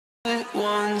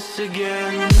once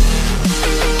again.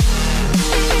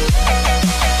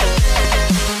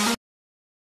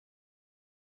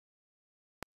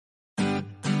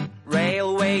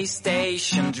 Railway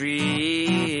station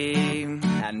dream,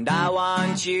 and I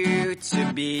want you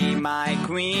to be my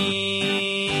queen.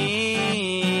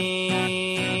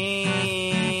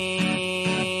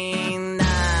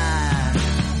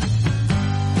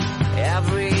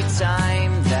 Every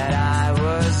time that I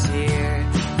was here,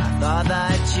 I thought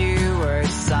that you were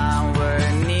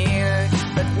somewhere near,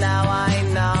 but now I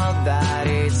know that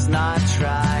it's not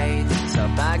right. So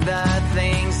pack the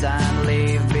things and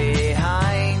leave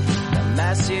behind the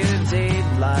mess you did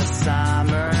last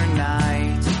summer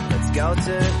night. Let's go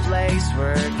to a place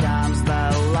where comes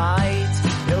the light.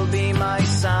 You'll be my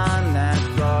sun and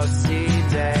frosty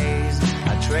days.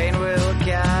 A train will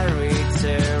carry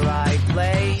to right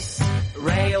place.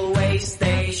 Railway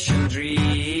station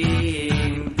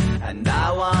dream, and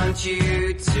I want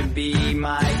you to be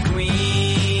my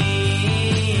queen.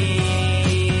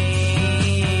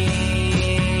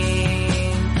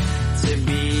 To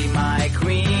be my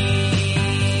queen.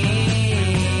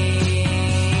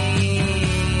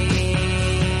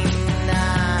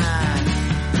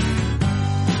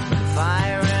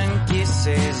 Fire and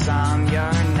kisses on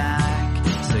your neck,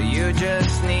 so you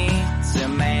just need to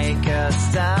make a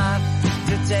stop.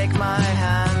 To take my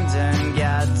hand and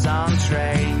get on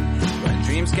train. When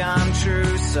dreams come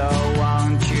true, so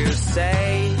won't you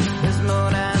stay? The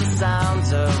smooth and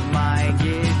sounds of my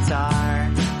guitar,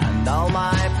 and all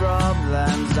my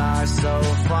problems are so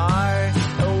far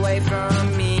away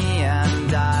from me,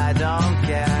 and I don't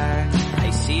care. I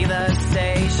see the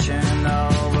station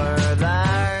over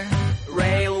there.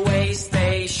 Railway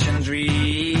station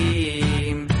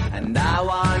dream, and I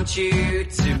want you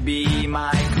to be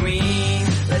my queen.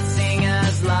 Let's sing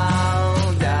as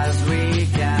loud as we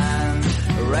can.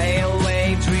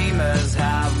 Railway dreamers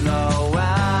have no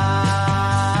end.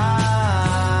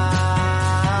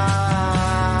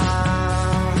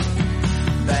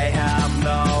 They have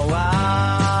no end.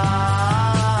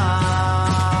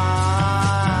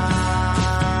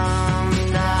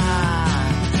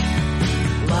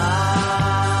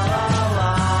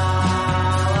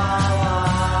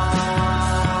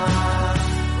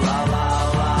 La la la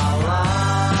la la la la.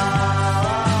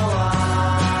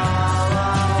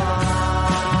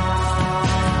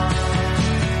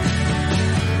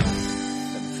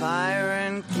 Fire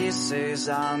and kisses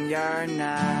on your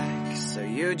neck, so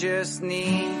you just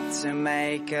need to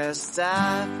make a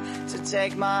step. To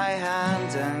take my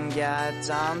hand and get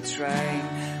on train,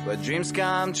 where dreams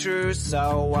come true,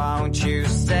 so won't you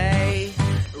stay?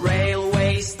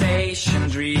 Railway station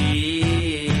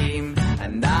dream,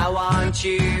 and I want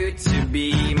you to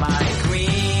be my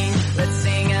queen. Let's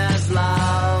sing as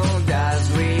loud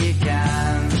as we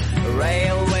can.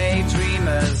 Railway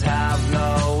dreamers have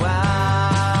no end.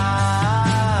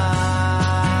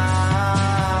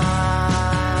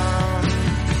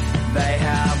 They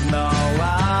have no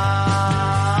end.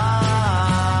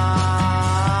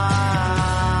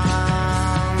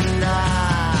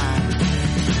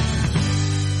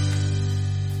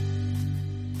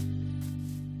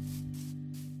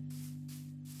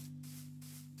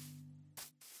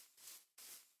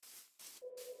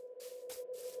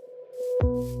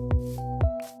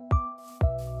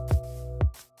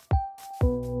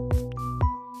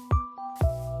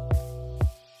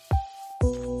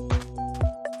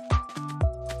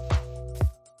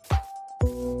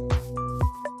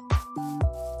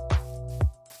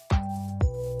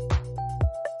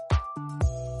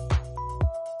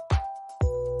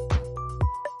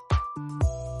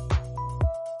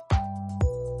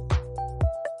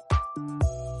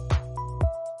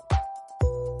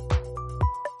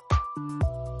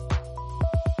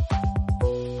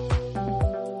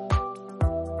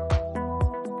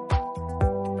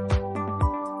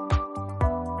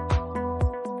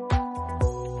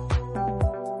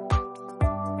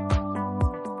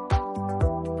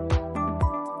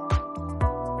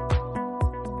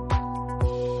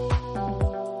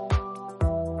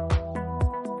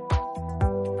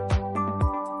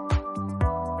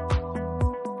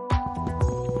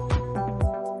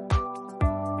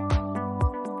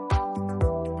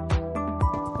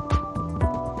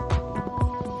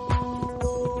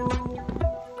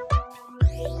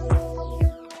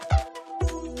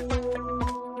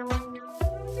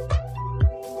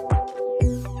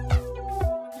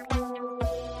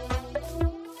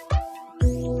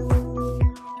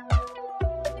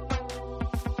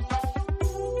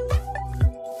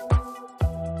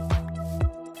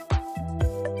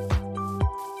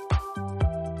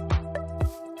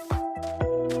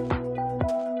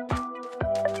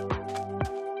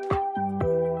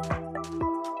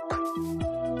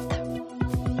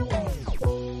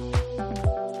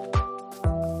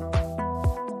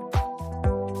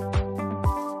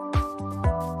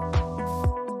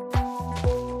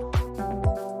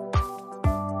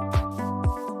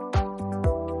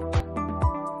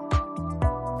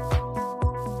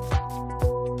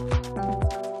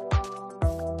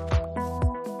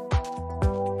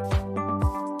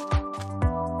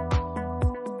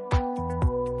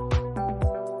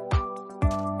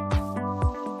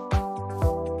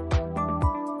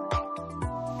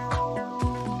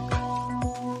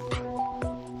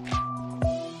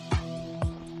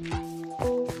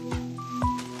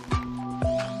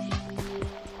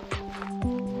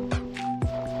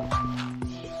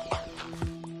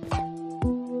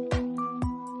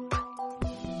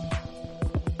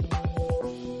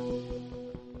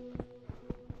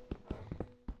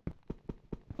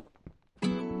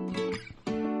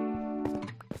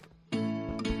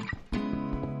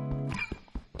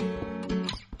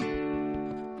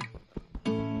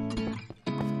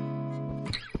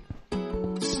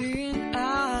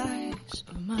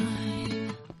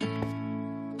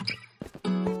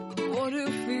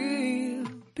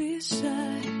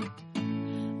 say,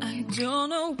 I don't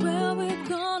know where we're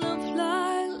gonna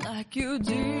fly like you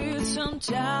did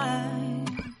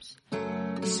sometimes,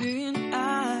 seeing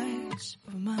eyes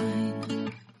of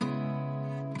mine.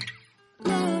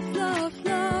 Love, love,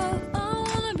 love, I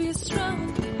wanna be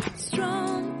strong,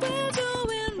 strong. We're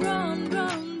doing wrong,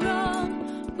 wrong,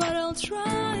 wrong, but I'll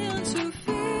try to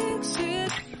fix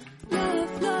it.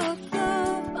 Love, love,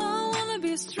 love, I wanna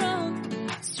be strong,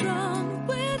 strong.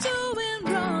 We're doing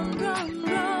wrong, wrong,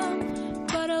 wrong,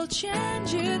 but I'll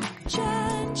change it,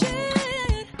 change it.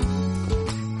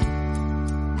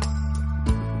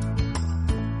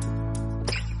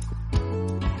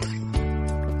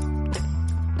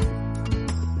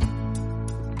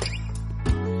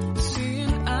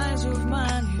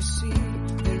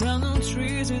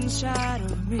 Trees inside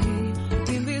of me.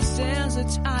 In this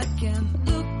desert I can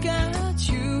look at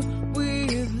you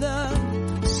with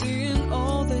love, seeing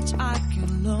all that I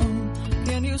can learn.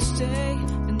 Can you stay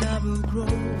and I will grow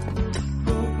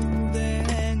the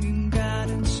hanging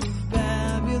gardens of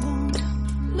Babylon.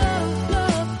 Love,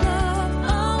 love, love,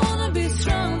 I wanna be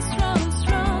strong, strong,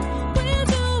 strong. We're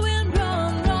doing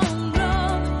wrong, wrong,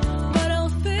 wrong, but I'll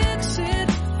fix it,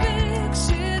 fix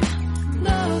it.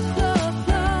 Love, love,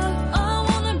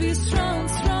 strong,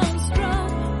 strong, strong.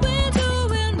 We're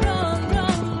doing wrong,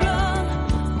 wrong, wrong,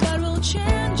 but we'll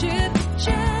change it,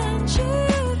 change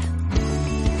it.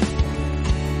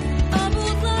 I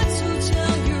would like to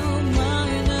tell you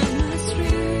mine and my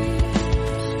streets.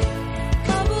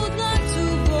 I would like to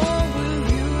go with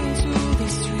you into the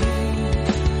street.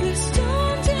 Please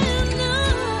don't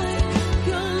deny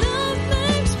your love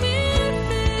makes me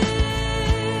feel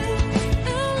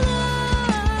alive.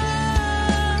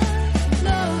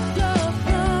 Love, love,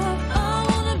 love, I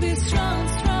wanna be strong,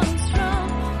 strong, strong.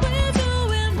 We're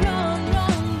doing wrong,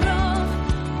 wrong, wrong,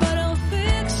 but I'll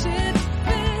fix it,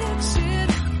 fix it.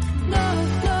 Love,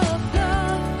 love,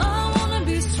 love, I wanna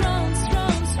be strong,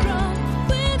 strong, strong.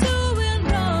 We're doing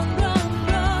wrong, wrong,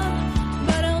 wrong,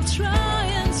 but I'll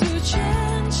try to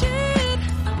change it.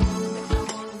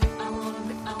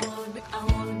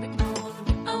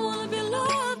 I wanna be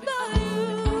loved by you.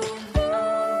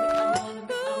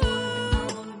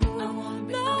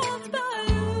 Loved by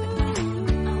you.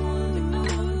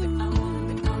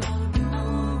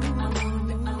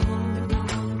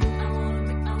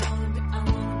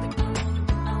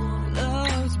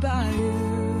 Loved by you.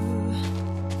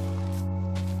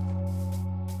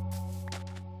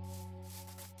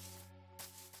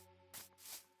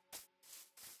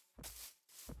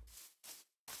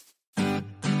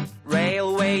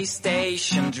 Railway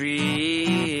station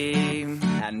dream,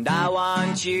 and I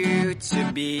want you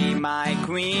to be my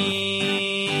queen.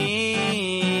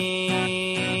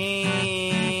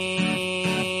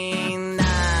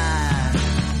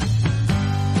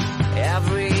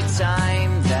 Every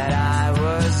time that I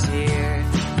was here,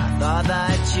 I thought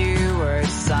that you were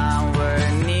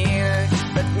somewhere near,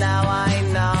 but now I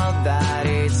know that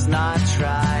it's not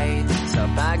right. So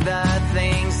pack the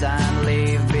things and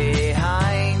leave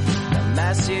behind the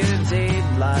mess you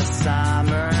did last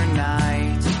summer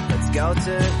night. Let's go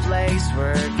to a place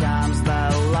where comes the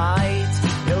light.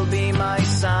 You'll be my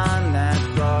sun at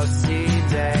frosty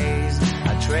days.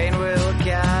 A train will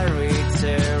carry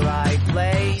to right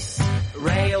place.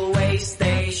 Railway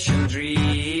station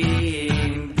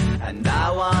dream, and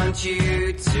I want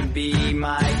you to be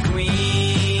my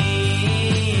queen.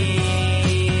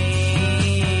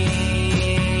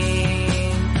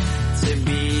 To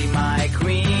be my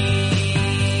queen.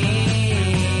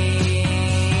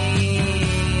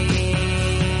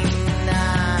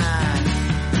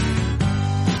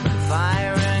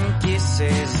 Fire and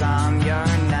kisses on your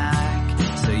neck,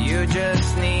 so you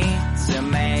just need to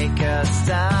make a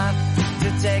step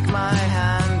to take my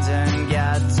hand and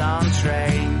get on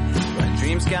train. When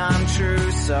dreams come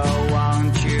true, so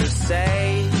won't you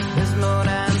say there's moon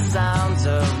and sounds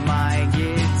of my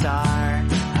guitar,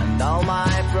 and all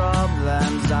my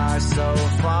problems are so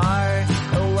far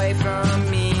away from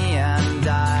me, and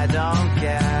I don't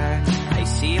care. I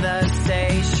see the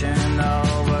station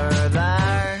over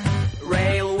there.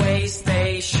 Railway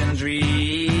station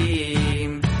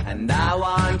dream, and I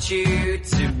want you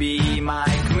to be my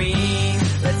queen.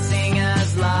 Let's sing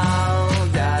as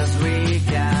loud as we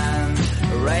can.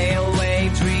 Railway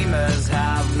dreamers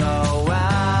have no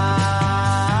end.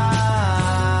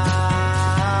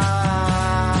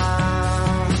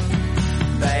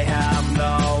 They have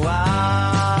no end.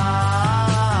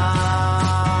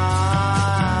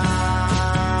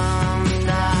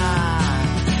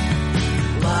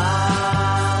 La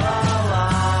la la la la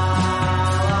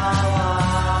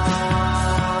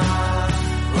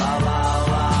la la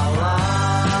la la.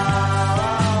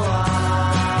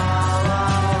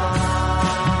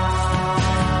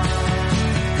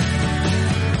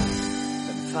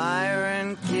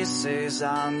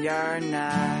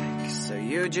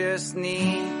 you just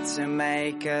need to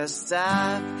make a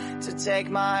step to take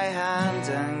my hand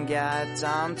and get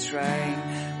on train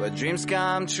where dreams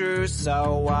come true,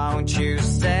 so won't you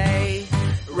stay?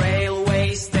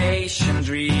 Railway station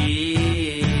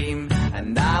dream,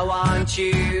 and I want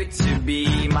you to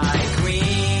be my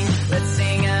queen. Let's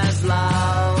sing as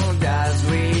loud as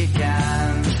we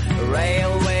can.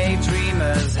 Railway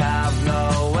dreamers have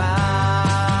no end.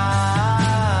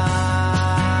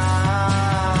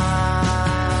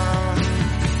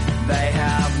 They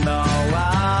have no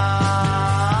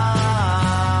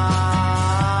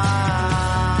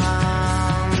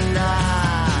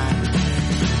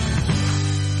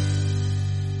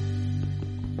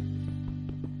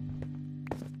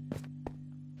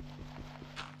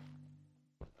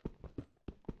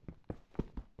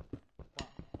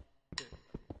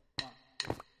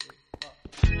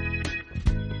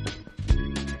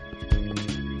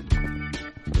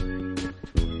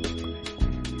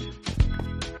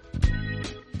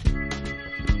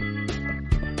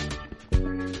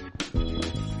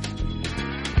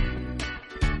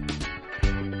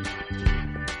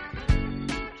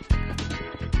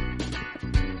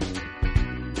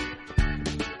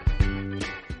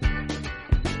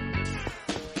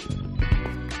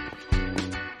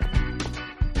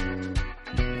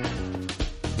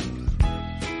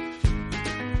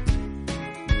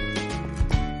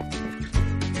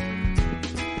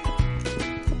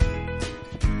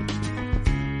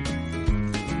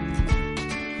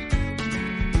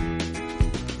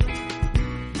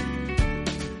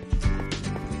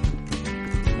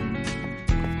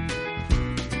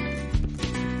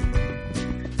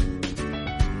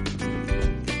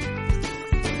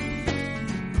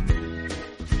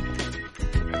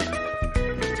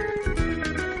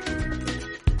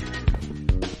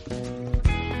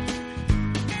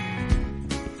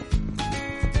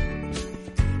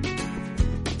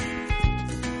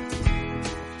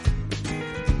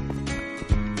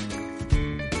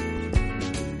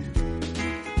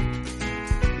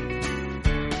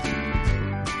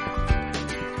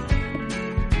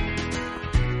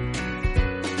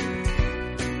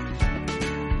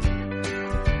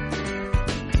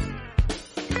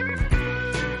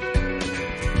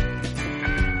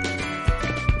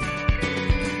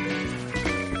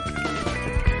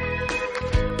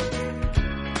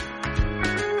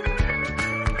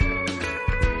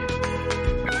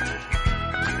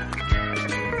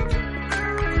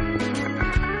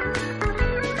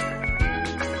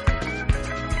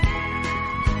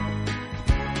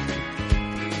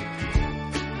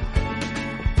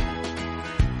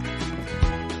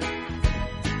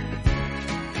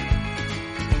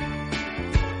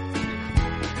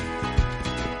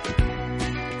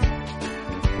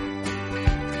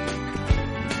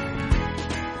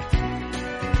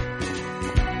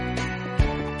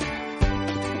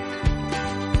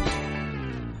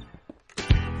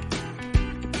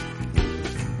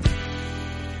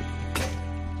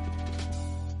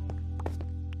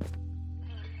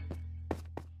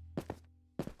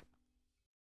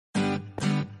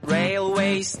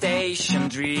railway station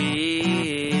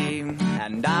dream,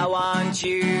 and I want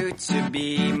you to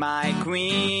be my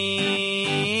queen.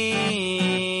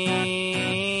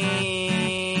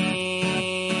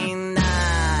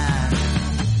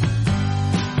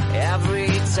 Every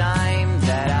time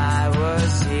that I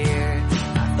was here,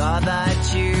 I thought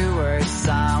that you were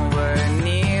somewhere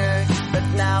near, but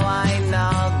now I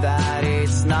know that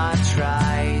it's not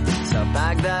right. So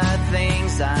pack the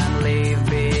things and leave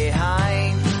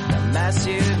behind the mess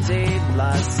you did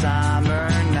last summer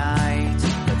night.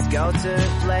 Let's go to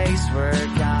a place where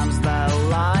comes the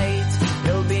light.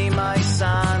 You'll be my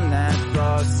sun and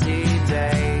frosty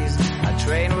days. A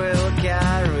train will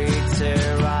carry to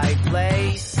the right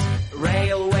place.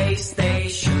 Railway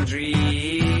station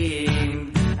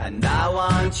dream, and I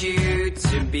want you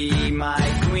to be my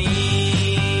queen.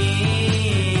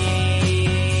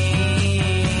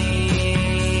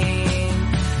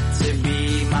 To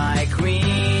be my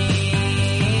queen.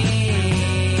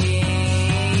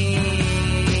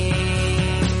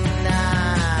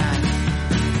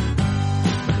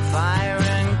 Fire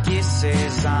and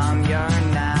kisses on your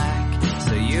neck,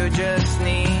 so you just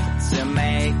need to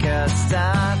make a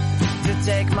step to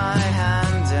take my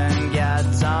hand and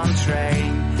get on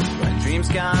train when dreams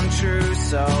come true,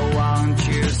 so won't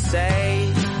you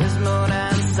stay? This moon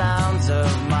and sounds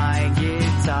of my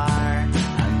guitar,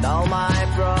 and all my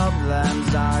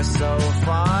problems are so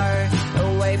far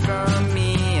away from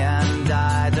me, and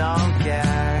I don't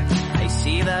care. I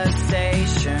see the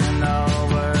station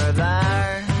over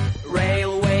there,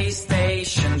 railway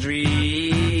station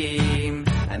dream,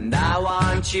 and I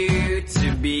want you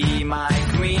to be my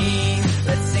queen.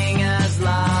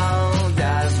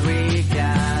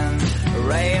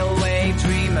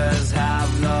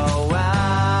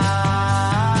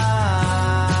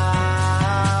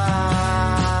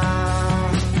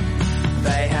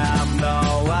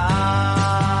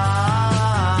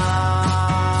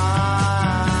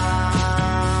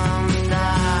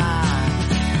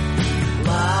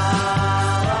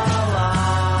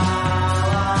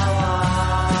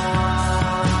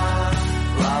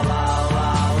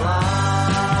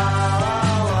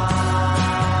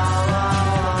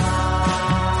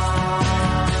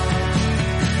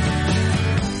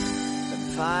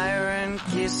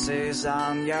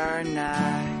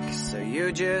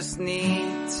 you just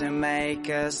need to make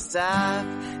a step,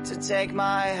 to take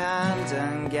my hand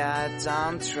and get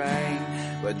on train,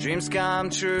 where dreams come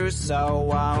true, so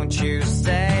won't you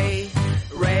stay?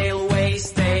 Railway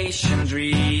station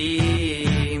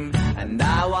dream, and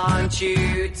I want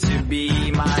you to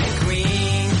be my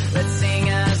queen. Let's sing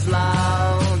as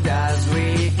loud as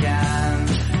we can.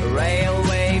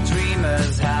 Railway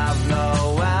dreamers have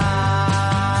no end.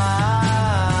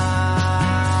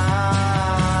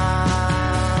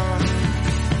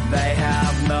 They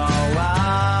have no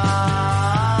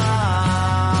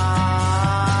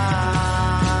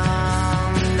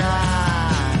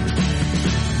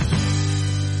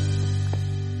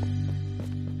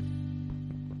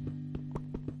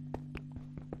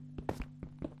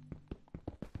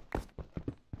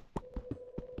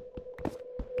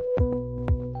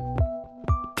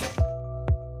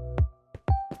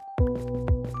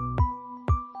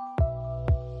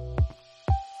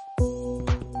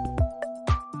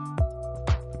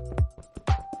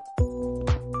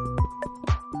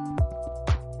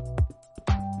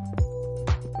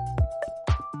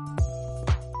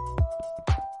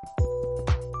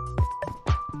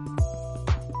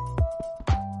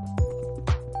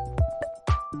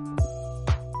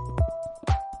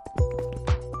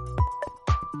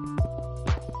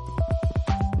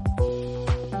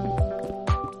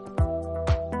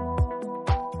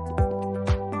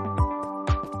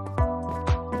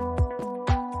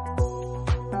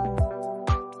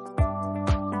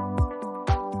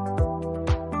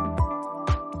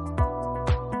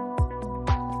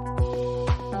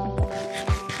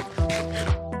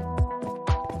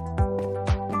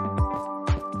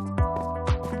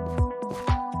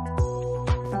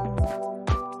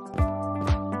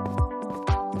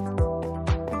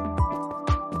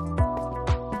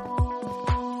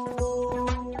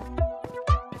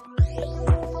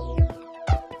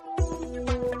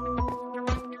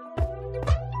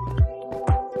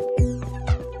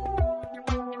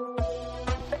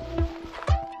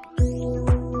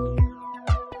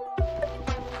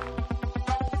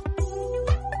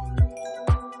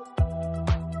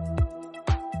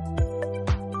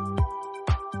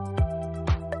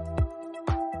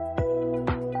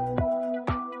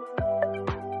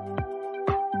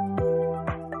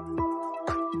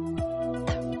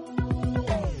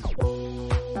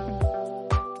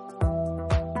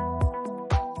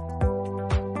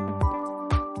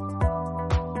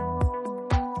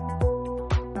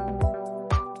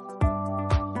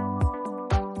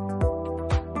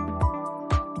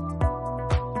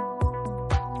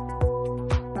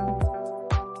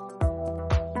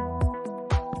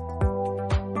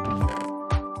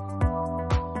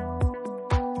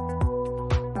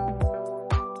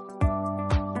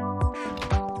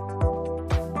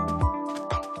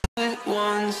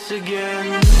once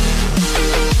again.